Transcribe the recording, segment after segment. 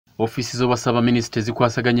Ofisi z'obasaba minisita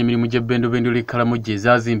zikwasaganya emirimu gy'ebbendobendo Karamoja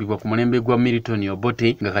ezazimbibwa ku mulembe gwa Milton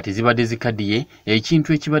Obote nga kati zibadde zikaddiye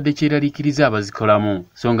ekintu ekibadde kyeraliikiriza abazikolamu.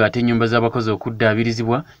 So nga ate ennyumba z'abakozi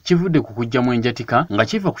okuddabirizibwa kivudde ku kuggyamu enjatika nga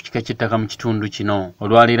kiva ku kika ky'ettaka mu kitundu kino.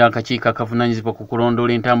 Olwaleero akakiiko akavunaanyizibwa ku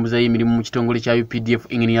kulondoola entambuza y'emirimu mu kitongole kya UPDF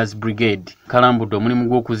Engineers Brigade kalambudde omulimu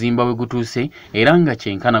gw'okuzimba we gutuuse era nga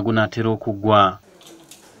kyenkana gunaatera okuggwa.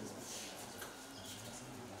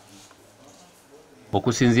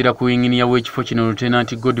 Okusinziira ku inginiya w'ekifo kino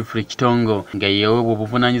Lieutenant Godfrey Kitongo nga yeeweebwa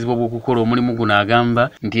obuvunaanyizibwa bw'okukola omulimu guno agamba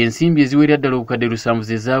nti ensimbi eziwerera ddala obukadde 7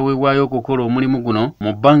 ze zaaweebwayo okukola omulimu guno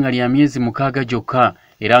mu bbanga lya myezi 6 gyokka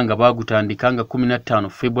era nga baagutandika nga 15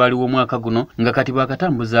 February w'omwaka guno nga kati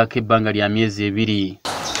baakatambuzaako ebbanga lya myezi 2.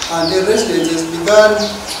 And the residence began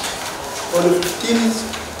on the 15th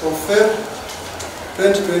of February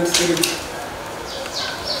 2023.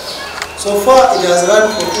 So far it has run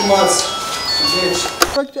for 2 months. The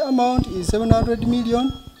project amount is 700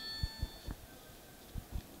 million.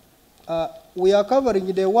 We are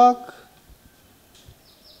covering the work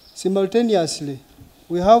simultaneously.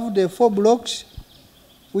 We have the 4 blocks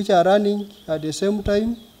which are running at the same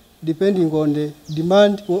time, depending on the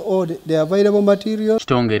demand or the available material.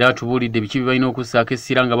 Kitongo era atubuulidde biki balina okussaako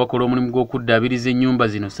essira nga bakola omulimu gw'okuddaabiriza ennyumba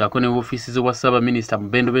zino ssaako ne ofiisi z'obwassaaba minisita mu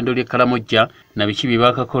bbendobendo ly'e Karamoja na biki bye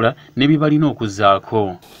baakakola ne bye balina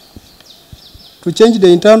okuzzaako. To change the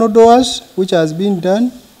internal doors, which has been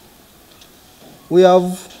done. We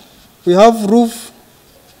have roof,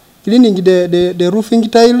 cleaning the roofing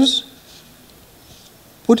tiles,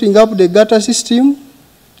 putting up the gutter system,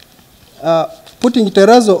 putting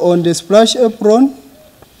terrazzo on the splash apron,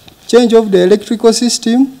 change of the electrical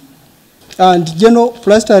system, and general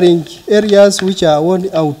plastering areas which are worn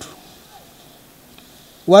out.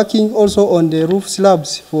 Working also on the roof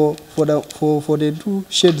slabs for the 2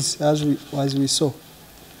 sheds as we saw.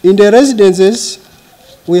 In the residences,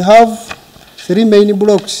 we have 3 main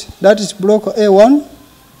blocks. That is block A1,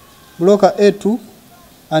 block A2,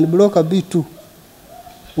 and block B2,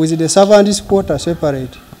 with the servants' quarter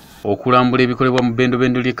separate. Okulambula ebikolebwa mu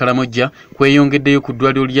bbendobendo ly'e Karamoja kweyongeddeyo ku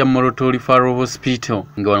ddwaliro lya Moroto Referral Hospital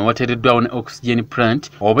nga wano wateereddwawo ne oxygen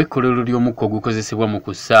plant oba ekkolero ly'omukka ogukozesebwa mu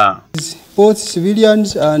kussa. Both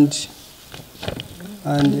civilians and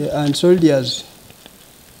soldiers.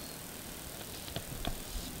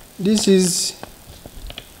 This is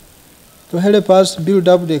to help us build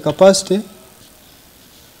up the capacity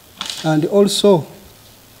and also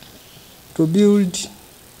to build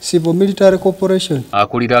civil military cooperation.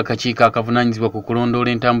 Akulira akakiiko akavunaanyizibwa ku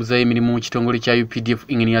kulondoola entambuza y'emirimu mu kitongole kya UPDF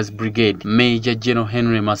Engineers Brigade Major General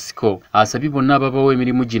Henry Masiko asabye bonna ababawo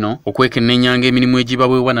emirimu gino okwekennenyanga emirimu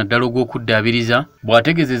egibaweebwa naddala ogw'okuddaabiriza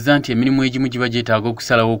bw'ategeezezza nti emirimu egimu giba gyetaaga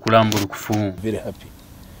okusalawo okulambulukufu. Very happy.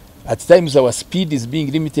 At times our speed is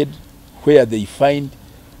being limited where they find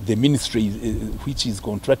the ministry which is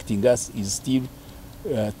contracting us is still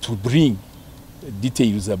to bring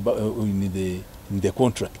details about in the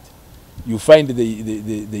contract. You find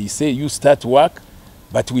they say you start work,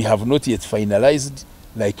 but we have not yet finalized,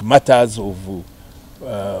 like matters of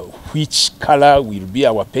which color will be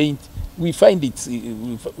our paint. We find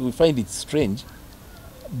it strange,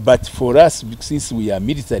 but for us, since we are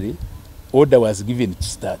military, order was given to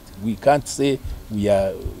start. We can't say we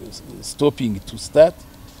are stopping to start.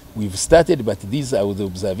 We've started, but these are the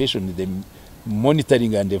observations the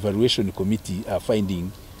monitoring and evaluation committee are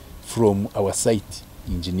finding from our site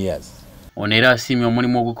engineers. Ono era asiimye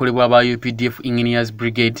omulimu ogukolebwa aba UPDF Engineers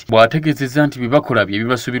Brigade bw'ategeezezza nti bibakola bye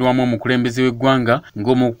bibasubirwamu omukulembeze w'eggwanga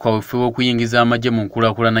ng'omu ku kaweefube w'okuyingiza amagye mu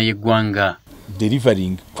nkulaakulana y'eggwanga.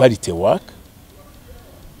 Delivering quality work.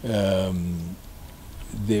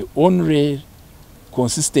 The only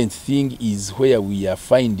consistent thing is where we are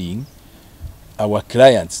finding our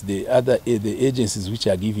clients, the agencies which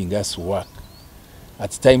are giving us work.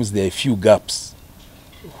 At times there are a few gaps.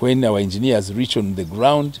 When our engineers reach on the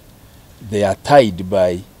ground, they are tied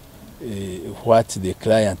by what the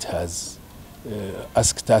client has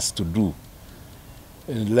asked us to do.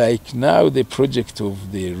 Like now the project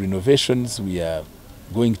of the renovations, we are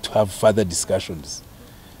going to have further discussions.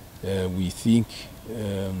 We think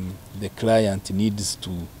the client needs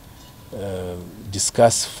to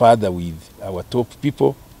discuss further with our top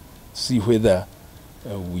people, see whether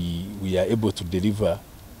we are able to deliver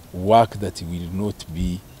work that will not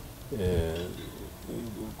be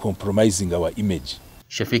compromising our image.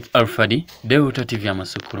 Shafiq Alfadi, Delta TV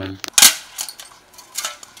Amasukuru.